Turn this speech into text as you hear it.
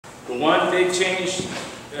The one big change,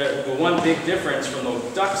 the one big difference from the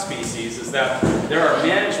duck species is that there are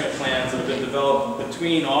management plans that have been developed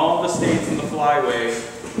between all the states in the Flyway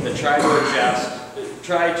that try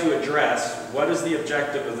to address what is the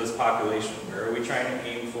objective of this population. Where are we trying to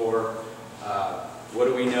aim for? What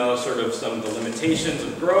do we know, sort of some of the limitations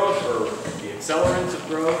of growth or the accelerants of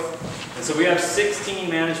growth? And so we have 16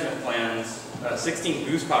 management plans, 16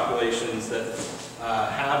 goose populations that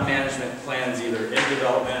have management plans either in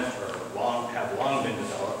development or have long been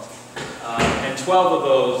developed. And 12 of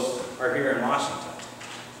those are here in Washington.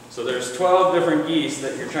 So there's 12 different geese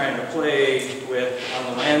that you're trying to play with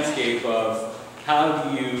on the landscape of how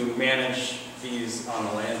do you manage these on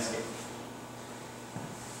the landscape.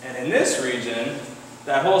 And in this region,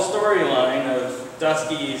 that whole storyline of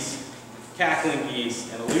duskies, cackling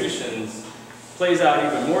geese, and Aleutians plays out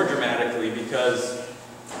even more dramatically because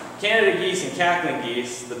Canada geese and cackling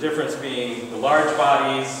geese, the difference being the large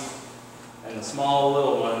bodies and the small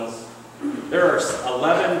little ones, there are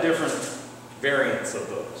 11 different variants of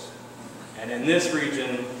those. And in this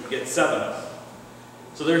region, you get 7 of them.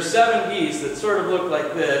 So there's 7 geese that sort of look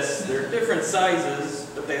like this. They're different sizes,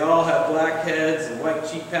 but they all have black heads and white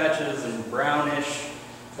cheek patches and brownish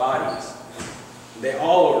bodies. They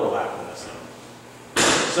all overlap in this zone.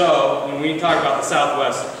 So when we talk about the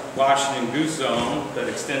Southwest Washington goose zone that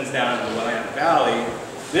extends down to the Willamette Valley,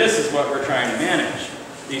 this is what we're trying to manage.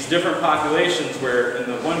 These different populations where in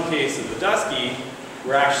the one case of the dusky,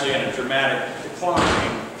 we're actually in a dramatic decline,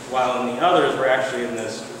 while in the others we're actually in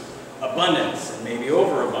this abundance and maybe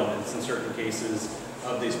overabundance in certain cases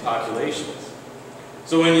of these populations.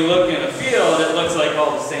 So when you look in a field, it looks like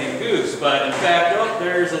all the same goose, but in fact, oh,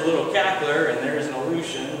 there's a little cackler and there's an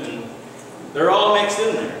Aleutian, and they're all mixed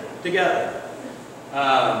in there together.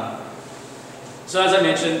 So as I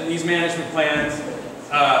mentioned, these management plans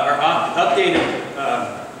are updated,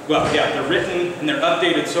 they're written and they're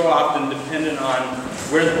updated so often dependent on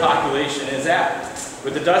where the population is at.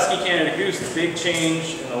 With the dusky Canada goose, the big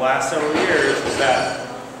change in the last several years was that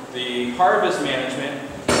the harvest management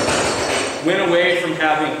went away from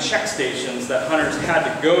having check stations that hunters had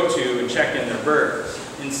to go to and check in their birds.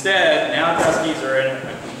 Instead, now duskies are in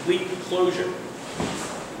a complete closure.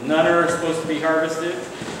 None are supposed to be harvested.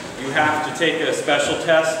 You have to take a special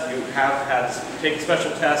test. You have had to take a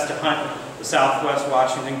special test to hunt the Southwest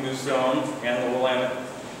Washington goose zone and the Willamette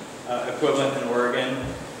equivalent in Oregon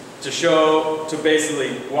to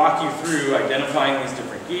basically walk you through identifying these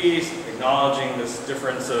different geese, acknowledging this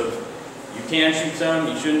difference of you can shoot some,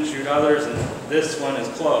 you shouldn't shoot others, and this one is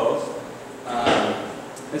closed.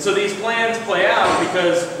 And so these plans play out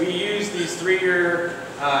because we use these 3-year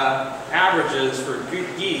averages for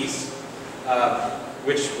geese,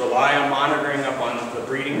 which rely on monitoring up on the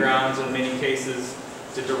breeding grounds in many cases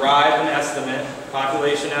to derive an estimate,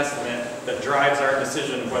 population estimate, that drives our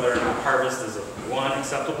decision of whether or not harvest is, 1,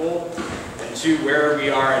 acceptable, and 2, where we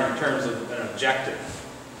are in terms of an objective.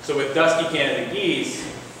 So with dusky Canada geese,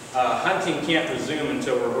 hunting can't resume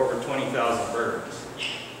until we're over 20,000 birds,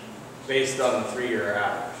 based on the 3-year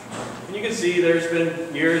average. And you can see there's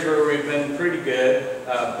been years where we've been pretty good,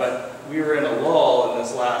 but we were in a lull in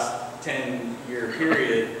this last 10-year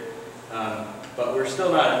period, but we're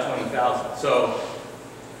still not at 20,000. So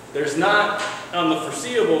there's not, on the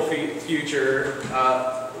foreseeable future,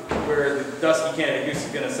 where the dusky Canada goose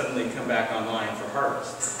is going to suddenly come back online for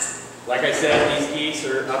harvest. Like I said, these geese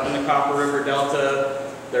are up in the Copper River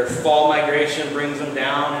Delta. Their fall migration brings them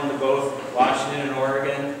down into both Washington and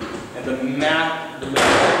Oregon. And the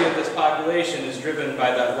majority of this population is driven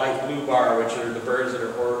by that light blue bar, which are the birds that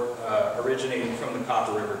are originating from the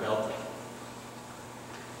Copper River Delta.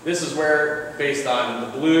 This is where, based on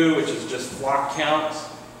the blue, which is just flock counts,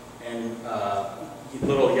 and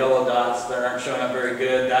little yellow dots that aren't showing up very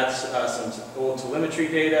good, that's some old telemetry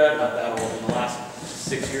data, not that old, in the last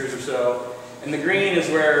 6 years or so. And the green is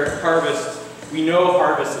where we know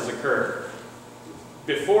harvest has occurred.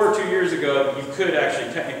 Before 2 years ago, you could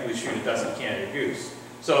actually technically shoot a dusky Canada goose.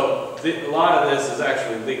 So a lot of this is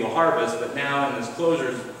actually legal harvest, but now in this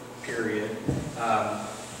closure period,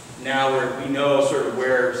 now we know sort of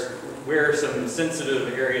where some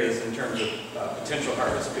sensitive areas in terms of potential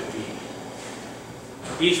harvest could be.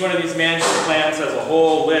 Each one of these management plans has a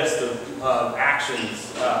whole list of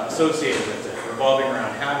actions associated with it, revolving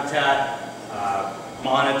around habitat,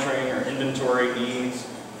 monitoring or inventory needs,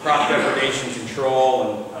 crop depredation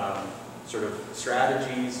control, and sort of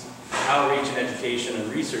strategies, outreach and education,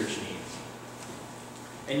 and research needs.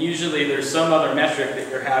 And usually there's some other metric that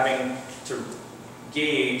you're having to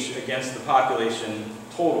gauge against the population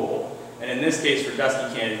total. And in this case for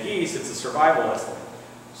dusky Canada geese, it's a survival estimate.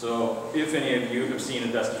 So if any of you have seen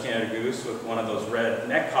a dusky Canada goose with one of those red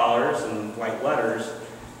neck collars and white letters,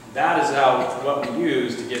 that is what we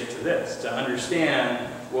use to get to this, to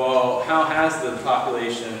understand, well, how has the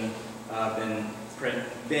population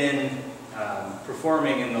been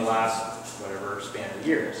performing in the last, whatever, span of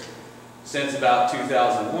years. Since about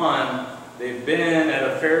 2001, they've been at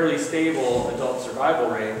a fairly stable adult survival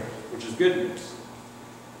rate, which is good news.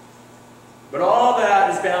 But all that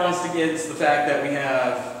is balanced against the fact that we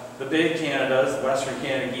have the big Canadas, Western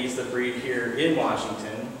Canada geese that breed here in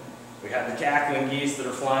Washington. We have the cackling geese that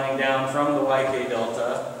are flying down from the YK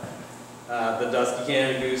Delta, the dusky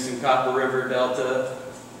Canada goose in Copper River Delta,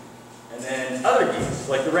 and then other geese,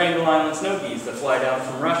 like the Wrangell Island snow geese that fly down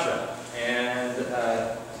from Russia and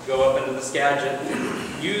go up into the Skagit,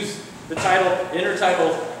 use the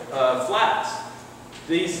intertidal flats.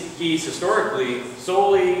 These geese historically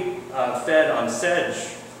solely fed on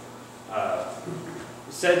sedge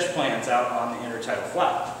plants out on the intertidal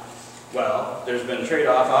flat. Well, there's been a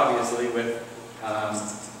trade-off, obviously, with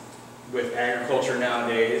agriculture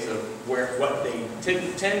nowadays of what they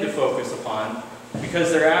tend to focus upon,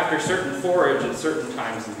 because they're after certain forage at certain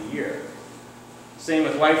times of the year. Same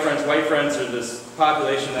with white fronts. White fronts are this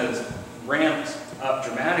population that has ramped up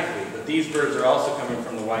dramatically, but these birds are also coming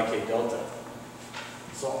from the YK Delta.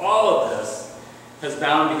 So all of this has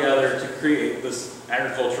bound together to create this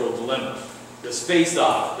agricultural dilemma, this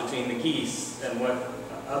face-off between the geese and what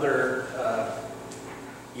other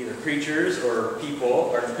either creatures or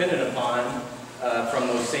people are dependent upon from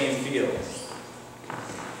those same fields.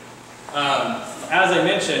 As I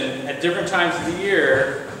mentioned, at different times of the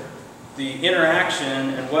year, the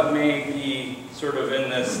interaction and what may be sort of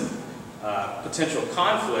in this potential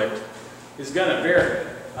conflict is going to vary.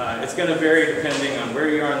 It's going to vary depending on where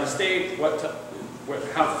you are in the state,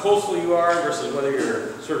 how coastal you are versus whether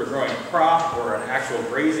you're sort of growing a crop or an actual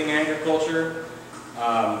grazing agriculture,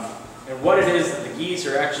 and what it is that the geese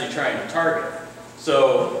are actually trying to target.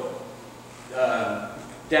 So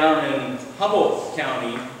down in Humboldt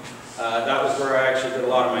County, that was where I actually did a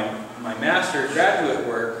lot of my master's graduate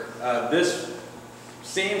work. This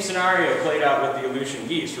same scenario played out with the Aleutian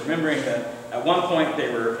geese, remembering that at one point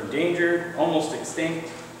they were endangered, almost extinct,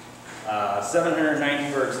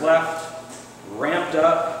 790 birds left, ramped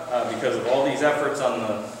up because of all these efforts on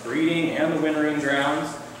the breeding and the wintering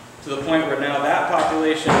grounds, to the point where now that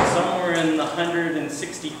population is somewhere in the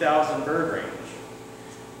 160,000 bird range.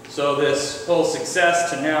 So this whole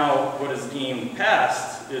success to now what is deemed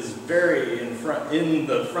pest is very in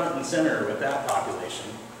the front and center with that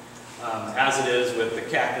population, as it is with the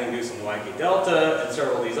cackling goose in the YK Delta and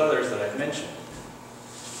several of these others that I've mentioned.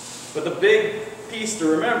 But the big piece to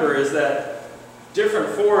remember is that different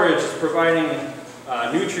forage is providing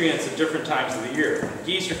nutrients at different times of the year. When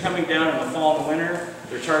geese are coming down in the fall and winter,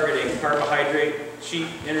 they're targeting carbohydrate, cheap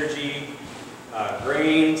energy,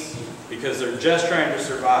 grains, because they're just trying to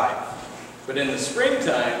survive. But in the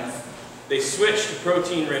springtime, they switch to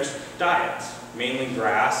protein-rich diets, mainly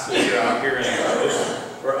grass, if you're out here in the coast,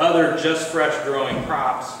 or other just fresh growing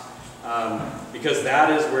crops, because that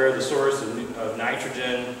is where the source of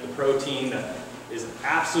nitrogen, the protein that is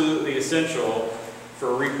absolutely essential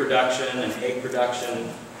for reproduction and egg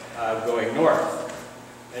production going north.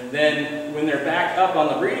 And then when they're back up on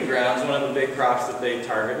the breeding grounds, one of the big crops that they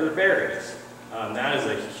target are berries. That is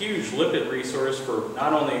a huge lipid resource for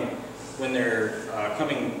not only when they're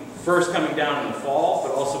first coming down in the fall,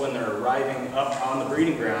 but also when they're arriving up on the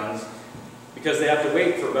breeding grounds, because they have to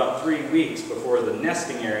wait for about 3 weeks before the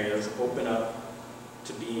nesting areas open up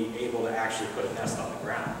to be able to actually put a nest on the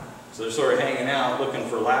ground. So they're sort of hanging out looking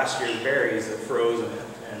for last year's berries that froze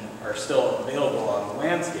and are still available on the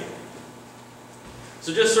landscape.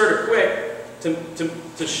 So just sort of quick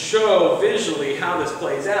to show visually how this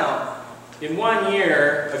plays out. In 1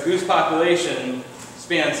 year, a goose population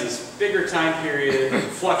spans this bigger time period,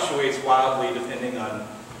 fluctuates wildly depending on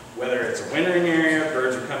whether it's a wintering area,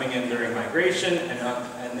 birds are coming in during migration,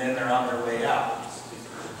 and then they're on their way out.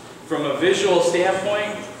 From a visual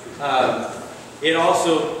standpoint, it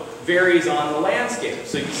also varies on the landscape.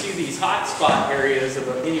 So you see these hot spot areas of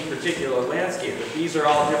any particular landscape, but these are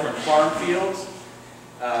all different farm fields.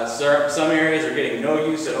 Some areas are getting no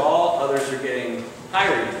use at all, others are getting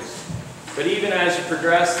higher use. But even as you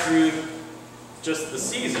progress through just the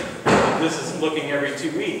season, this is looking every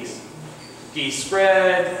 2 weeks. Geese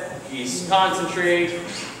spread, geese concentrate,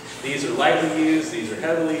 these are lightly used, these are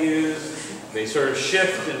heavily used. They sort of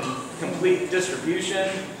shift in complete distribution,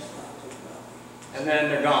 and then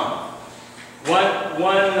they're gone.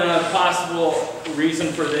 One possible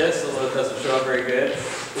reason for this, although it doesn't show up very good,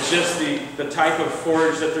 is just the type of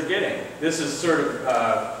forage that they're getting. This is sort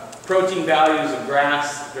of protein values of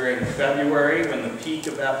grass during February when the peak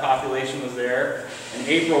of that population was there, and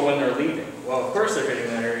April when they're leaving. Well, of course they're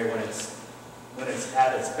hitting that area when it's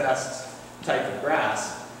at its best type of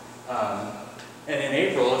grass, and in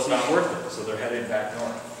April it's not worth it, so they're headed back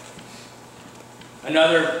north.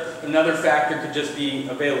 Another factor could just be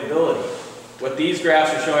availability. What these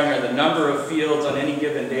graphs are showing are the number of fields on any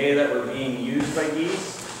given day that were being used by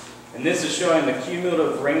geese, and this is showing the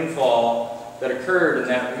cumulative rainfall that occurred in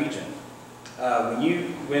that region.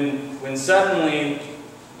 When suddenly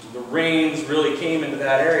the rains really came into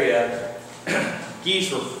that area,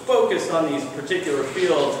 geese were focused on these particular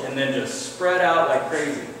fields and then just spread out like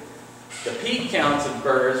crazy. The peak counts of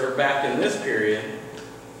birds were back in this period,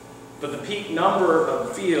 but the peak number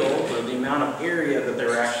of fields, or the amount of area that they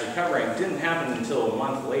were actually covering, didn't happen until a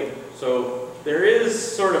month later. So there is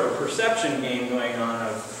sort of a perception game going on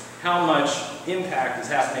of how much impact is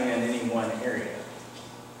happening in any one area.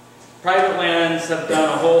 Private lands have done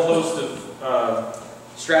a whole host of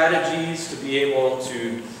strategies to be able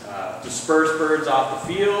to disperse birds off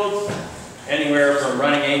the fields, anywhere from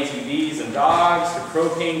running ATVs and dogs to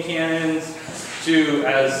propane cannons to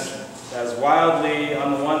as wildly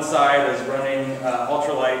on the one side as running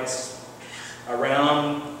ultralights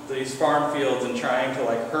around these farm fields and trying to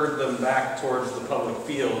herd them back towards the public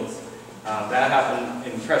fields. That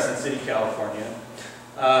happened in Crescent City, California.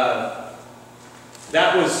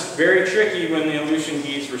 That was very tricky when the Aleutian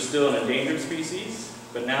geese were still an endangered species,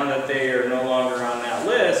 but now that they are no longer on that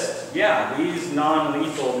list, yeah, these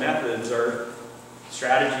non-lethal methods are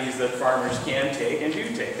strategies that farmers can take and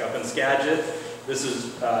do take. Up in Skagit, this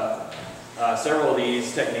is several of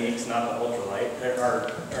these techniques, not the ultralight,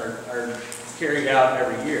 are carried out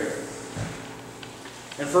every year.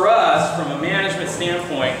 And for us, from a management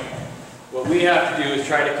standpoint, what we have to do is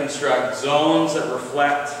try to construct zones that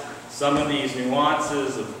reflect some of these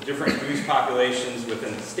nuances of different goose populations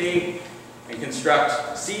within the state, and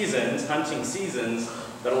construct seasons, hunting seasons,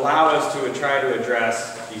 that allow us to try to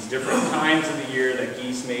address these different times of the year that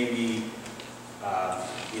geese may be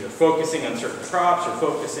either focusing on certain crops or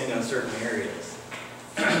focusing on certain areas.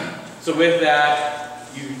 So with that,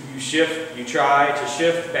 you try to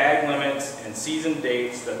shift bag limits and season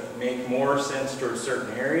dates that make more sense towards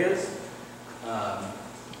certain areas.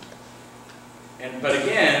 But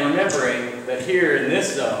again, remembering that here in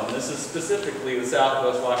this zone, this is specifically the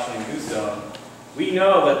Southwest Washington Goose Zone, we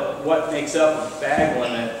know that what makes up a bag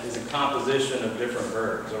limit is a composition of different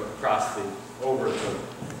birds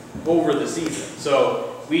over the season.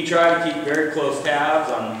 So we try to keep very close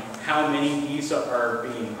tabs on how many geese are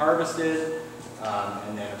being harvested,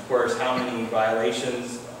 and then of course how many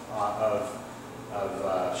violations of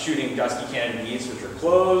shooting dusky Canada geese, which are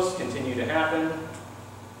closed, continue to happen.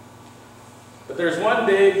 But there's one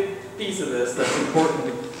big piece of this that's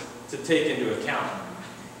important to take into account.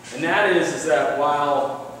 And that is that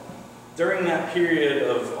while during that period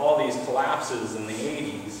of all these collapses in the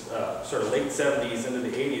 80s, sort of late 70s into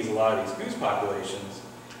the 80s, a lot of these goose populations,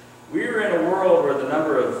 we were in a world where the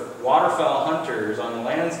number of waterfowl hunters on the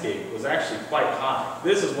landscape was actually quite high.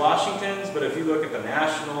 This is Washington's, but if you look at the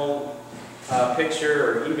national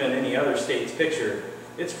picture or even any other state's picture,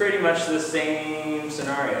 it's pretty much the same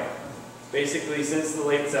scenario. Basically, since the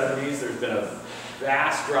late 70s, there's been a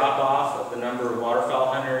vast drop-off of the number of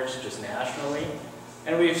waterfowl hunters just nationally.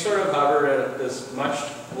 And we've sort of hovered at this much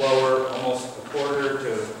lower, almost a quarter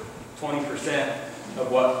to 20% of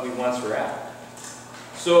what we once were at.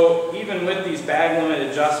 So even with these bag limit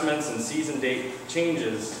adjustments and season date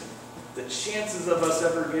changes, the chances of us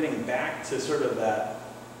ever getting back to sort of that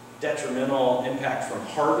detrimental impact from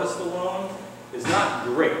harvest alone is not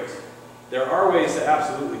great. There are ways to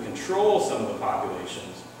absolutely control some of the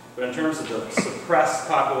populations, but in terms of the suppressed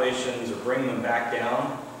populations or bring them back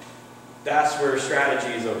down, that's where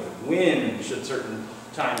strategies of when should certain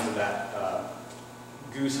times of that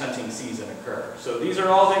goose hunting season occur. So these are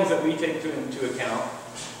all things that we take into account.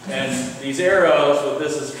 And these arrows, what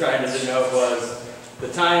this is trying to denote was the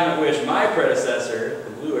time at which my predecessor,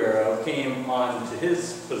 the blue arrow, came on to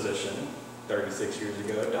his position 36 years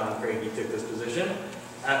ago. Don Craigie took this position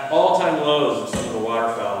at all-time lows of some of the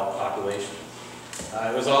waterfowl populations.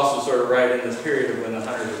 It was also sort of right in this period of when the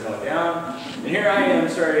hunters were going down. And here I am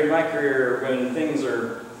starting my career when things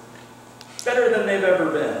are better than they've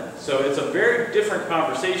ever been. So it's a very different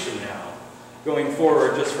conversation now, going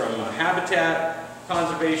forward just from a habitat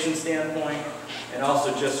conservation standpoint, and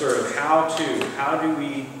also just sort of how do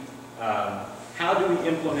we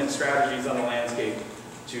implement strategies on the landscape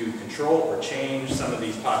to control or change some of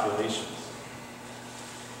these populations.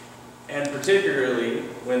 And particularly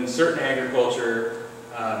when certain agriculture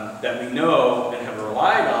that we know and have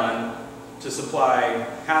relied on to supply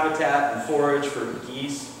habitat and forage for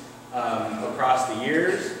geese across the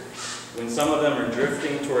years, when some of them are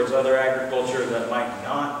drifting towards other agriculture that might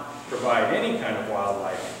not provide any kind of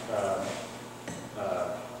wildlife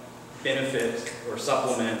benefit or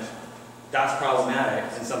supplement, that's problematic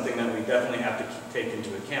and something that we definitely have to take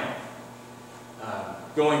into account.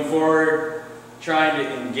 Going forward, trying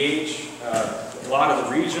to engage a lot of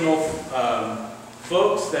the regional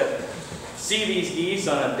folks that see these geese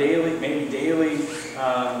on a daily, maybe daily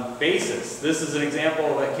basis. This is an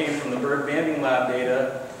example that came from the bird banding lab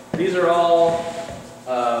data. These are all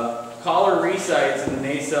collar resites in the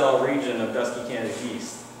nacelle region of dusky Canada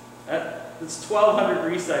geese. It's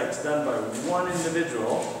 1,200 resites done by one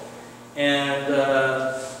individual, and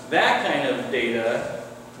that kind of data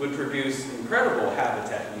would produce incredible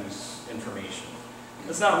habitat use information.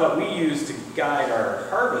 That's not what we use to guide our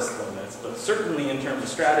harvest limits, but certainly in terms of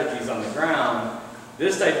strategies on the ground,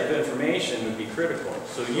 this type of information would be critical.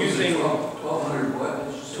 So using 1,200 what?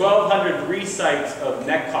 1,200 resites of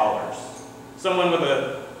neck collars. Someone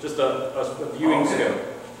with just a viewing scope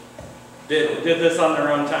did this on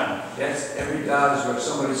their own time. That's every dot is where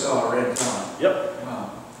somebody saw a red fawn. Yep.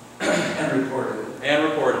 Wow. And reported it. And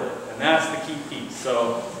reported it. And that's the key piece.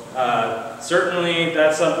 So certainly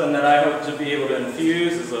that's something that I hope to be able to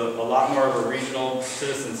infuse is a lot more of a regional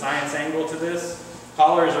citizen science angle to this.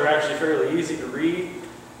 Collars are actually fairly easy to read.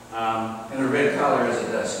 And a red collar is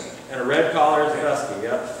a dusky. And a red collar is a dusky,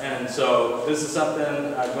 yep. And so this is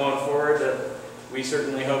something going forward that we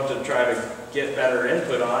certainly hope to try to get better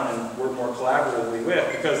input on and work more collaboratively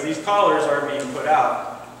with, because these collars are being put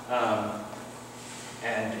out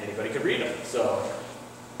and anybody could read them. So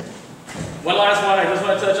one last one I just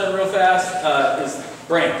want to touch on real fast is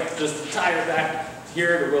brant. Just to tie it back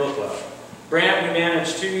here to Willow Club. Brant, we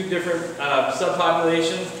manage two different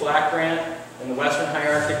subpopulations, black brant and the western high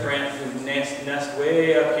Arctic brant, who nest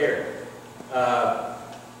way up here.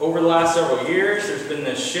 Over the last several years, there's been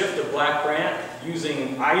this shift of black brant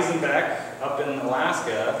using Eisenbeck up in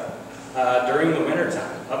Alaska during the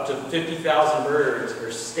wintertime. Up to 50,000 birds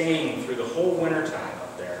are staying through the whole wintertime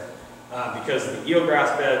up there because the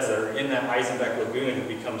eelgrass beds that are in that Eisenbeck lagoon have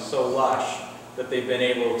become so lush that they've been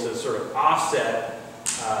able to sort of offset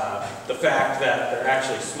the fact that they're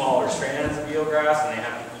actually smaller strands of eelgrass and they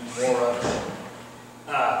have to eat more of it.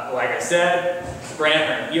 Like I said, brant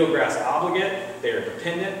are an eelgrass obligate. They are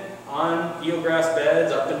dependent on eelgrass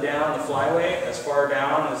beds up and down the Flyway, as far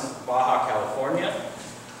down as Baja California.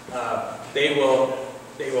 They will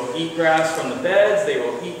eat grass from the beds. They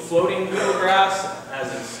will eat floating eelgrass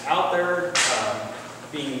as it's out there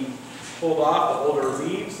being pulled off the older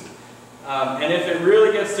leaves. And if it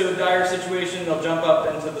really gets to a dire situation, they'll jump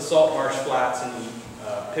up into the salt marsh flats and eat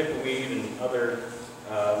pickleweed and other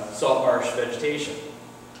salt marsh vegetation.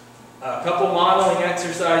 A couple modeling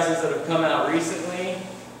exercises that have come out recently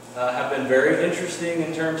have been very interesting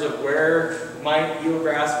in terms of where might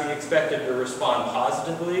eelgrass be expected to respond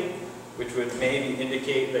positively, which would maybe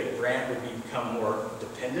indicate that brant would become more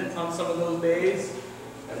dependent on some of those bays.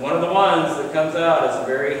 And one of the ones that comes out as a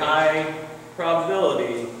very high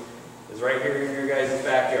probability is right here in your guys'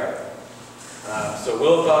 backyard. So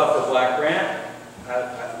Willow for black brant,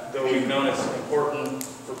 though we've known it's important,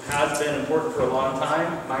 has been important for a long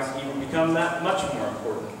time, might even become that much more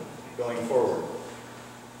important going forward.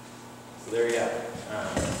 So there you have it.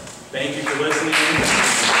 Thank you for listening.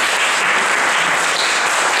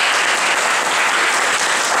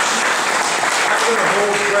 I'm going to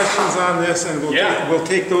hold questions on this, and we'll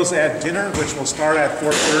take those at dinner, which will start at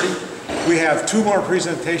 4:30. We have two more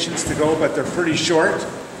presentations to go, but they're pretty short.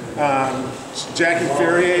 Jackie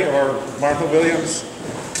Ferrier or Martha Williams,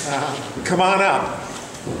 come on up.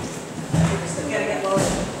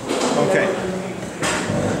 Okay.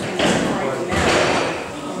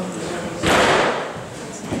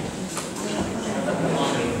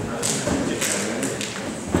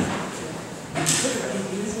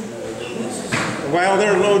 While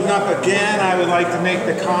they're loading up again, I would like to make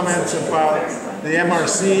the comments about the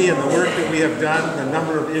MRC and the work that we have done, the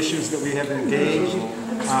number of issues that we have engaged,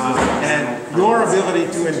 and your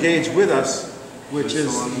ability to engage with us, which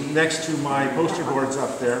is next to my poster boards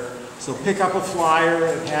up there. So pick up a flyer,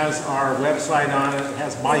 it has our website on it, it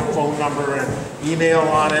has my phone number and email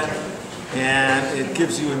on it, and it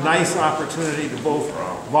gives you a nice opportunity to both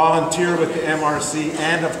volunteer with the MRC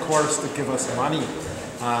and of course to give us money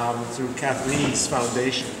through Kathleen's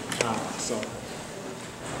foundation.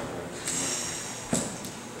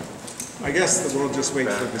 I guess that we'll just wait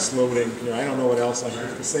for this loading here. I don't know what else I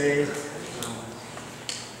have to say.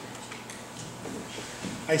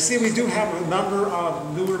 I see we do have a number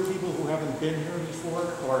of newer people who haven't been here before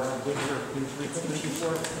or have been here infrequently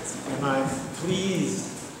before, and I'm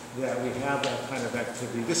pleased that we have that kind of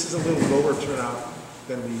activity. This is a little lower turnout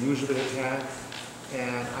than we usually have had,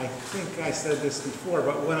 and I think I said this before,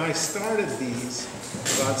 but when I started these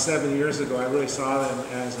about 7 years ago, I really saw them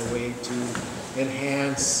as a way to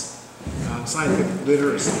enhance scientific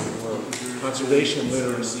literacy or conservation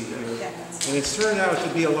literacy here. And it's turned out to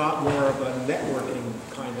be a lot more of a networking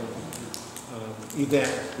kind of event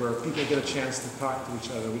where people get a chance to talk to each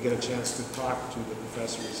other. We get a chance to talk to the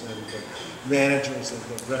professors and the managers of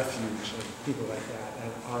the refuge and people like that,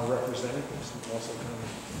 and our representatives who also come and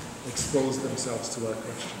expose themselves to our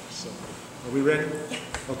questions. So, are we ready?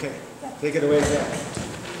 Okay, take it away, Jeff.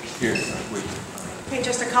 Here, wait. Okay,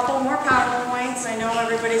 just a couple more PowerPoints. I know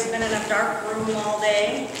everybody's been in a dark room all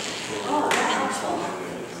day. Oh, that's helpful.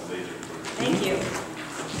 Thank you.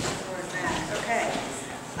 Okay.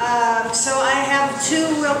 So I have two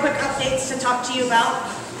real quick updates to talk to you about,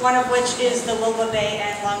 one of which is the Wilba Bay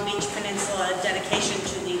and Long Beach Peninsula dedication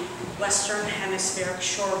to the Western Hemispheric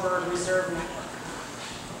Shorebird Reserve Network.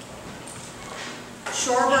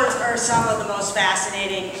 Shorebirds are some of the most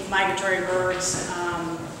fascinating migratory birds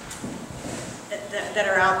that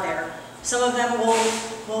are out there. Some of them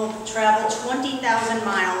will travel 20,000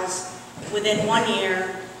 miles within 1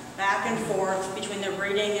 year, back and forth between their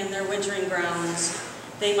breeding and their wintering grounds.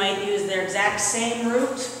 They might use their exact same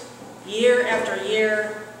route year after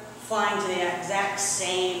year, flying to the exact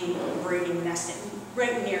same breeding nesting,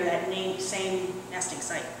 right near that same nesting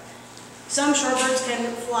site. Some shorebirds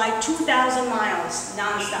can fly 2,000 miles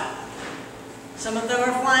nonstop. Some of them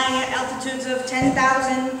are flying at altitudes of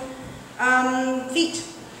 10,000 feet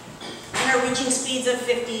and are reaching speeds of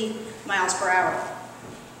 50 miles per hour.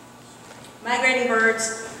 Migrating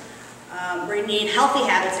birds need healthy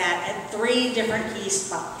habitat at 3 different key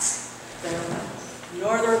spots. Their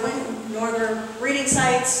northern breeding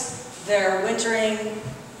sites, their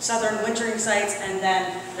southern wintering sites, and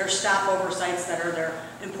then their stopover sites that are their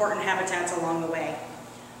important habitats along the way.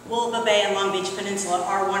 Wilba Bay and Long Beach Peninsula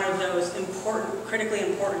are one of those critically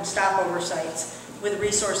important stopover sites with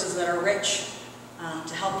resources that are rich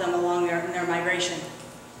to help them along their migration.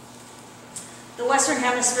 The Western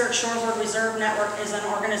Hemispheric Shorebird Reserve Network is an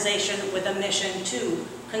organization with a mission to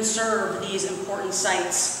conserve these important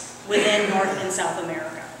sites within North and South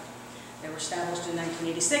America. They were established in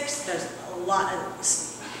 1986. There's a lot of,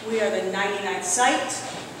 we are the 99th site.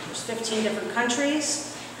 There's 15 different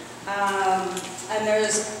countries. And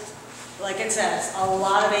there's, like it says, a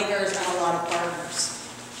lot of acres and a lot of partners.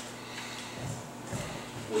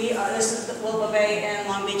 This is the Wilba Bay and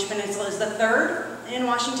Long Beach Peninsula is the 3rd in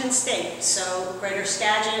Washington State. So Greater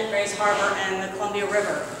Skagit, Grays Harbor, and the Columbia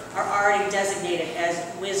River are already designated as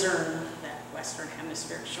WHISRN, that Western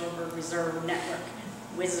Hemispheric Shorebird Reserve Network,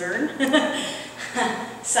 WHISRN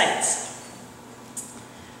sites.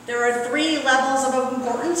 There are 3 levels of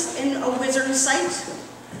importance in a WHISRN site,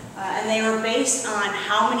 and they are based on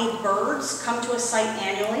how many birds come to a site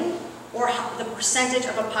annually, or the percentage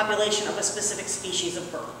of a population of a specific species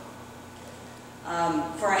of bird.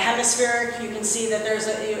 For a hemispheric, you can see that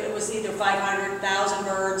it was either 500,000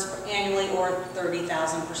 birds annually or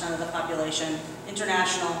 30,000% of the population.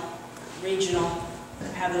 International, regional,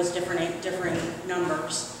 have those differing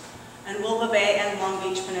numbers. And Wilba Bay and Long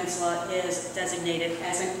Beach Peninsula is designated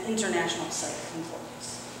as an international site of importance.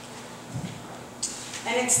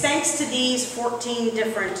 And it's thanks to these 14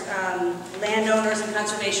 different landowners and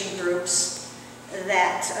conservation groups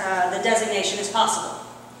that the designation is possible,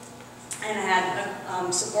 and had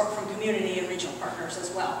support from community and regional partners as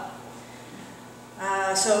well.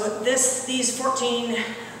 So these 14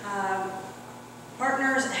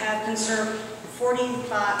 partners have conserved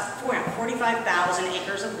 45,000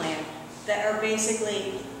 acres of land that are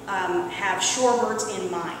basically have shorebirds in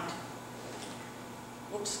mind.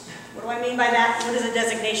 Oops. What do I mean by that? What does a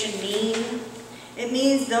designation mean? It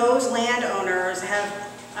means those landowners have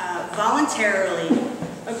voluntarily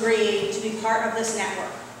agreed to be part of this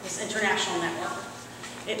network, this international network.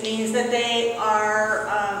 It means that they are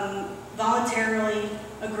voluntarily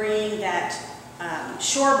agreeing that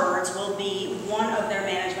shorebirds will be one of their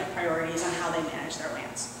management priorities on how they manage their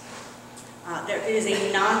lands. There is a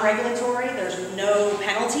non-regulatory, there's no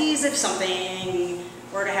penalties if something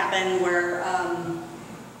were to happen where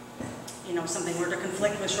something were to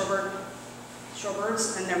conflict with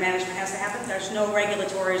shorebirds and their management has to happen. There's no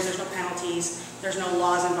regulatories, there's no penalties, there's no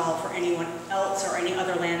laws involved for anyone else or any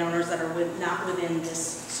other landowners that are not within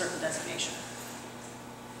this certain designation.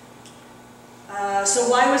 So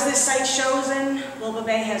why was this site chosen? Wilba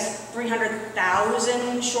Bay has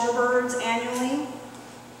 300,000 shorebirds annually.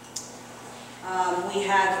 We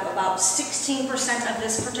have about 16% of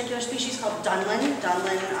this particular species called dunlin.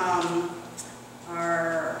 Dunlin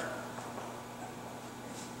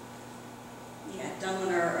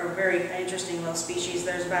are a very interesting little species.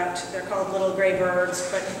 They're called little gray birds,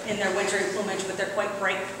 but in their wintering plumage, but they're quite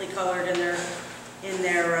brightly colored in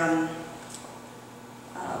their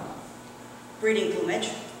breeding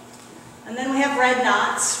plumage. And then we have red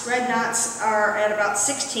knots. Red knots are at about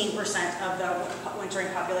 16% of the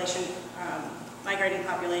wintering population, migrating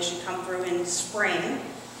population come through in spring.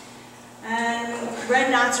 And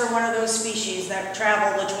red knots are one of those species that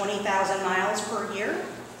travel the 20,000 miles per year.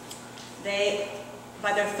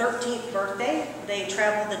 By their 13th birthday, they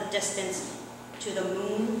travel the distance to the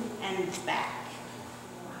moon and back.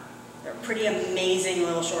 They're a pretty amazing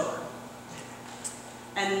little shorebird.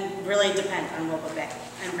 And really depend on Wilba Bay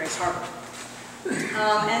and Grace Harbor.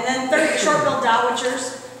 And then short-billed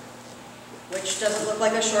dowitchers, which doesn't look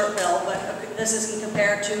like a short bill, but this is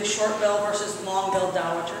compared to short bill versus long-billed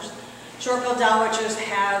dowitchers. Short-billed dowitchers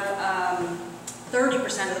have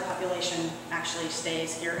 30% of the population actually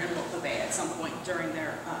stays here in Wilba Bay at some point during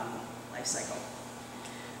their life cycle.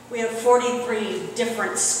 We have 43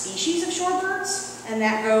 different species of shorebirds, and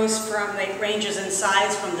that ranges in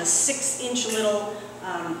size from the 6-inch little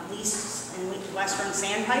least and western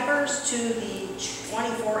sandpipers to the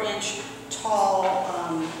 24-inch tall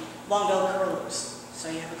long-billed curlews. So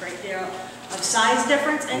you have a great deal of size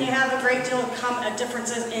difference, and you have a great deal of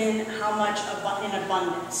differences in how much in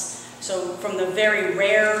abundance. So from the very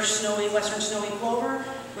rare western snowy plover,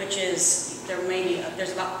 which is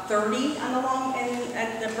there's about 30 on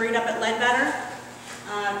the breed up at Leadbetter,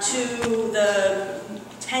 to the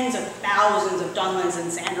tens of thousands of dunlins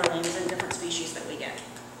and sanderlings and different species that we get.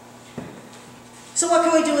 So what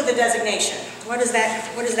can we do with the designation? What does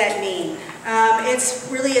that mean? It's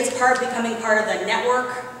becoming part of the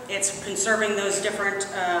network. It's conserving those different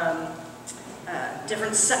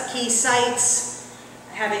key sites,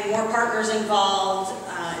 having more partners involved.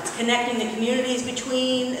 It's connecting the communities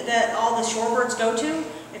between all the shorebirds go to.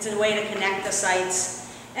 It's a way to connect the sites.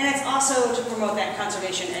 And it's also to promote that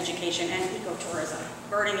conservation, education, and ecotourism.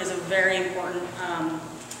 Birding is a very important,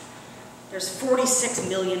 there's 46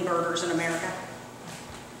 million birders in America.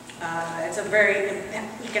 It's a very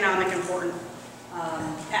economic, important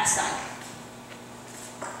pastime.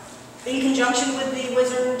 In conjunction with the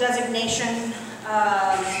wizard designation,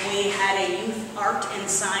 we had a youth art and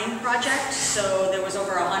sign project. So there was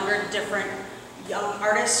over 100 different young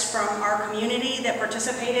artists from our community that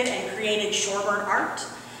participated and created shorebird art.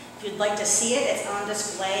 If you'd like to see it, it's on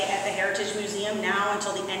display at the Heritage Museum now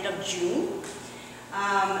until the end of June.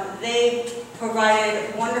 They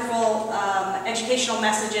provided wonderful educational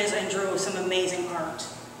messages and drew some amazing art.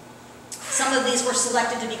 Some of these were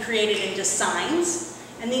selected to be created into signs,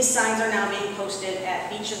 and these signs are now being posted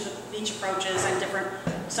at beach approaches and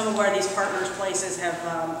some of where these partners' places have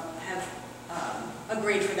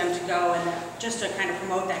agreed for them to go, and just to kind of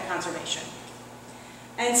promote that conservation.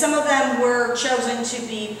 And some of them were chosen to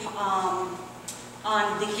be on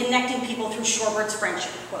the Connecting People Through Shorebirds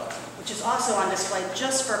Friendship quilt, which is also on display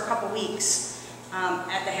just for a couple weeks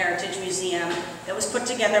at the Heritage Museum, that was put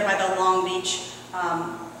together by the Long Beach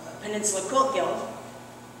Peninsula Quilt Guild.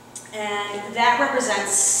 And that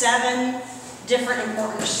represents 7 different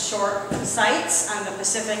important short sites on the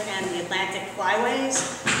Pacific and the Atlantic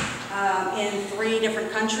flyways in 3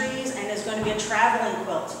 different countries, and is going to be a traveling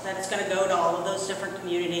quilt that is going to go to all of those different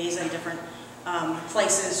communities and different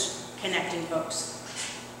places, connecting folks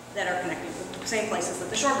that are connecting to the same places that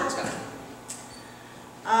the shorebirds go.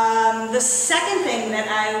 The second thing that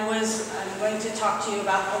I'm going to talk to you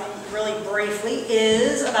about really briefly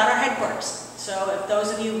is about our headquarters. So if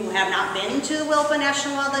those of you who have not been to the Wilpa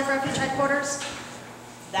National Wildlife Refuge headquarters,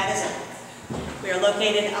 that is it. We are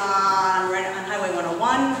located on Highway 101,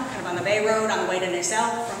 kind of on the Bay Road, on the way to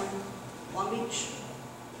Nassau from Long Beach.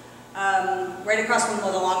 Right across from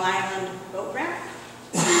the Long Island boat ramp.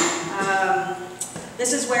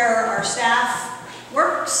 This is where our staff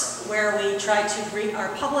works, where we try to greet our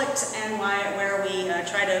public, and where we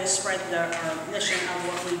try to spread our mission of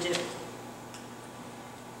what we do.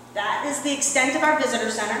 That is the extent of our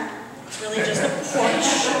visitor center. It's really just a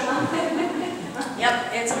porch.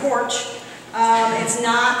 Yep, it's a porch. It's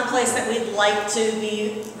not the place that we'd like to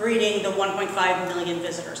be greeting the 1.5 million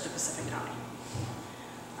visitors to Pacific County.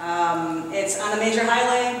 It's on a major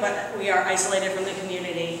highway, but we are isolated from the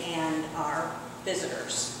community and our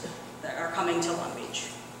visitors that are coming to Long Beach.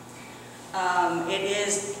 It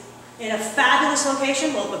is in a fabulous location.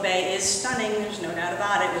 Wilpa Bay is stunning, there's no doubt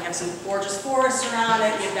about it. We have some gorgeous forests around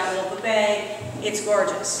it. You've got Wilpa Bay, it's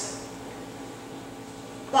gorgeous.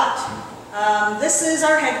 But this is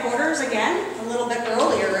our headquarters again, a little bit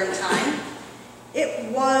earlier in time.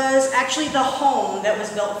 It was actually the home that was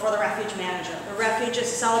built for the refuge manager. The refuge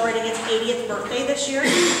is celebrating its 80th birthday this year.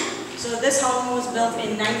 So this home was built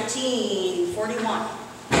in 1941.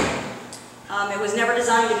 It was never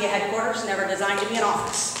designed to be a headquarters, never designed to be an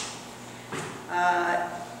office.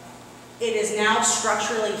 It is now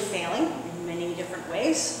structurally failing in many different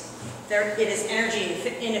ways. It is energy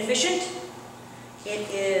inefficient.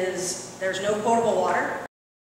 There's no potable water.